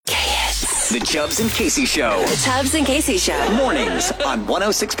The Chubbs and Casey Show. The Chubbs and Casey Show. Mornings on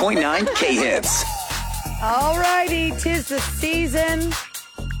 106.9 K-Hits. All righty, 'tis the season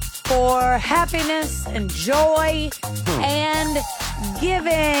for happiness and joy and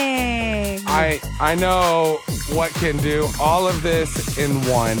giving. I know what can do all of this in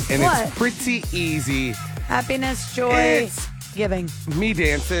one, and What? it's pretty easy. Happiness, joy, It's giving. me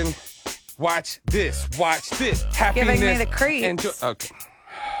dancing. Watch this. Happiness. Giving me the creeps. and okay.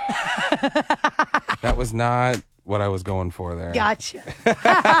 That was not what I was going for there. Gotcha.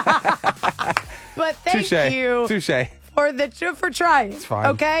 But thank you Touche. for trying. It's fine.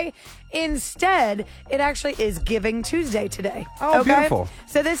 Okay? Instead, it actually is Giving Tuesday today. Oh, okay? beautiful.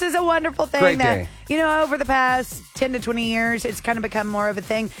 So this is a wonderful thing Great that, day. over the past 10 to 20 years, it's kind of become more of a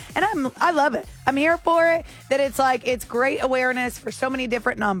thing. And I love it. I'm here for it. That it's great awareness for so many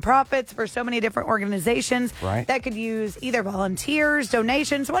different nonprofits, for so many different organizations Right. that could use either volunteers,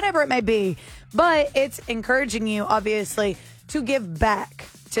 donations, whatever it may be. But it's encouraging you, obviously, to give back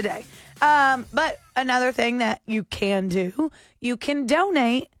today. But another thing that you can do, you can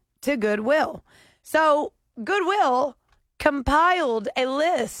donate to Goodwill. So Goodwill compiled a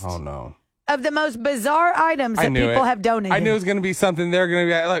list Oh, no. of the most bizarre items I that knew people it. have donated. I knew it was going to be something they're going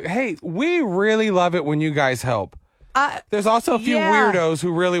to be like, hey, we really love it when you guys help. There's also a few weirdos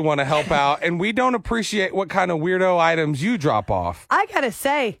who really want to help out, and we don't appreciate what kind of weirdo items you drop off. I gotta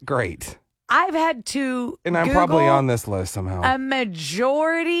say, Great. I've had to And I'm Google probably on this list somehow. a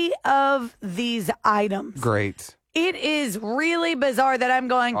majority of these items. Great. It is really bizarre that I'm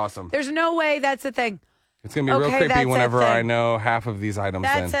going, Awesome. There's no way that's a thing. It's going to be Okay, real creepy that's a whenever I thing. know half of these items.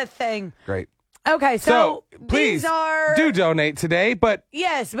 That's then. a thing. Great. Okay, So, please these are do donate today, but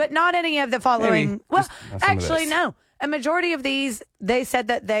yes, but not any of the following. Maybe Well, just some of actually, this. no. A majority of these, they said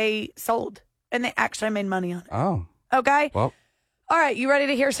that they sold and they actually made money on it. oh, Okay. well, All right, you ready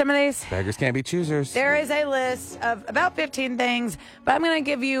to hear some of these? beggars can't be choosers. There is a list of about 15 things, but I'm going to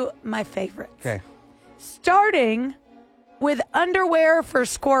give you my favorites. Okay. Starting with underwear for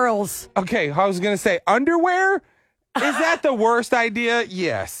squirrels. Okay, I was going to say underwear. Is that the worst idea?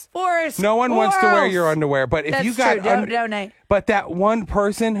 Yes. For No one wants to wear squirrels. your underwear, but if That's you got true. Don't donate. But that one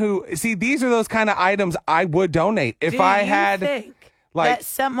person who these are those kind of items I would donate if Do I you had think like that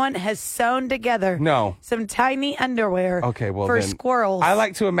someone has sewn together No. some tiny underwear Okay, well for then, squirrels? I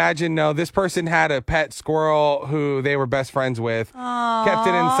like to imagine this person had a pet squirrel who they were best friends with, kept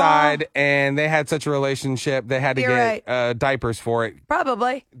it inside, and they had such a relationship they had to You're get diapers for it.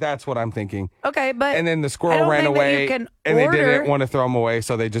 Probably. That's what I'm thinking. Okay, but And then the I squirrel don't ran think that you away, can and they order- didn't want to throw them away,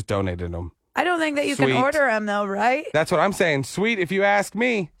 so they just donated them. I don't think that you Sweet. can order them though, right? That's what I'm saying. Sweet, if you ask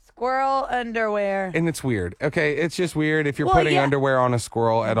me. Squirrel underwear. And it's weird. Okay, it's just weird if you're Well, putting yeah. underwear on a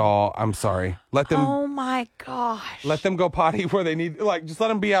squirrel at all. I'm sorry. Let them Oh my gosh. let them go potty where they need. Just let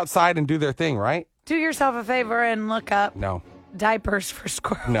them be outside and do their thing, right? Do yourself a favor and look up No, diapers for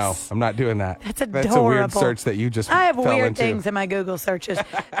squirrels. no, I'm not doing that. That's a weird adorable. search that you just. I have fell weird into. things in my Google searches.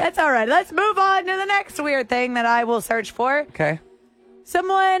 That's all right. Let's move on to the next weird thing that I will search for. Okay.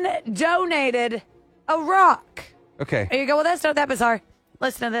 Someone donated a rock. Okay. There you go. Well, that's not that bizarre.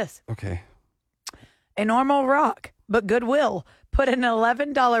 Listen to this. Okay. A normal rock, but Goodwill put an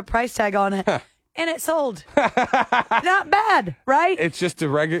 $11 price tag on it, and it sold. Not bad, right? It's just a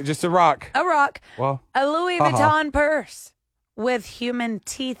rock. A rock. Well. A Louis haha. Vuitton purse with human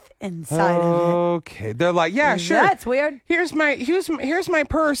teeth inside of Okay. They're like, yeah, it. sure. That's weird. Here's my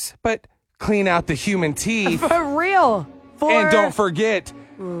purse, but clean out the human teeth. For real. And don't forget,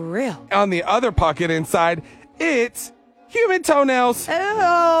 real. on the other pocket inside, it's human toenails.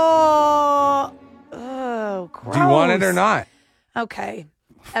 Oh, gross. Do you want it or not? Okay.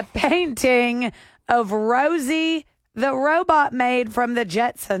 A painting of Rosie the robot made from the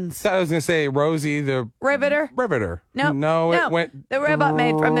Jetsons. I was going to say Rosie the Riveter? No, it went the robot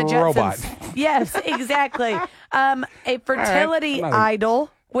made from the Jetsons. Robot. Yes, exactly. A fertility I'm not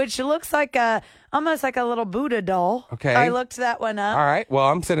idol, which looks like almost like a little Buddha doll. Okay. I looked that one up. All right. Well,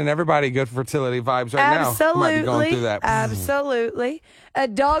 I'm sending everybody good fertility vibes right now. Might be going through that. Absolutely. A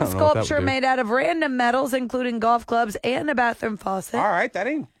dog don't know what that would sculpture do. made out of random metals, including golf clubs and a bathroom faucet. All right.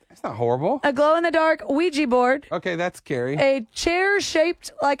 That's not horrible. A glow-in-the-dark Ouija board. Okay, that's scary. A chair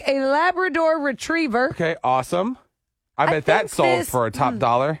shaped like a Labrador retriever. Okay, awesome. I bet think that sold this- for a top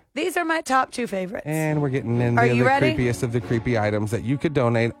dollar. These are my top two favorites. And we're getting into Are the you ready? creepiest of the creepy items that you could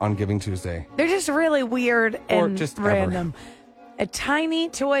donate on Giving Tuesday. They're just really weird Or and just ever. random. A tiny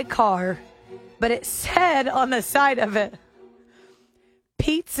toy car, but it said on the side of it,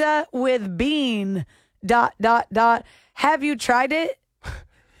 pizza with bean, ... Have you tried it?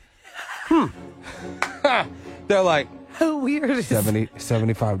 They're like, so weird.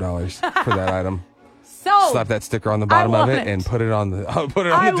 $75 for that item. So Slap that sticker on the bottom of it. and put it on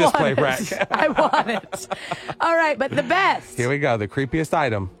the display rack. I want it. All right, but the best. Here we go. The creepiest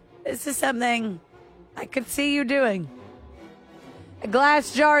item. This is something I could see you doing. A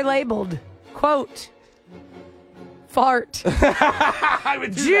glass jar labeled, quote, fart. I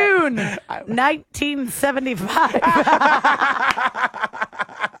would do June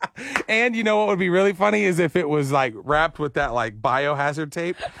 1975. And you know what would be really funny is if it was like wrapped with that like biohazard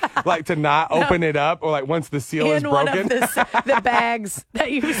tape, like to not open it up, or like once the seal is broken. In one of the bags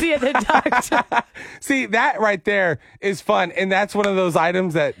that you see at the doctor. See, that right there is fun. And that's one of those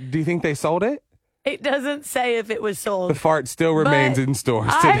items that, do you think they sold it? It doesn't say if it was sold. The fart still remains in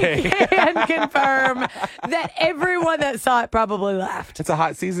stores today. I can confirm that everyone that saw it probably laughed. It's a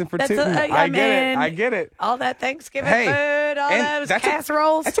hot season for tooting. I get it. All that Thanksgiving food, all those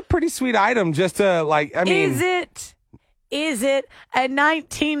casseroles. That's a pretty sweet item just to like, I mean. Is it a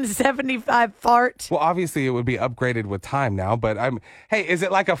 1975 fart? Well, obviously it would be upgraded with time now, but hey, is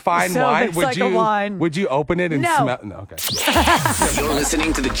it like a fine wine? It's like a wine. Would you open it and smell? No, okay. You're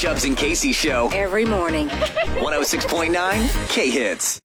listening to the Chubbs and Casey Show every morning. 106.9 K-Hits.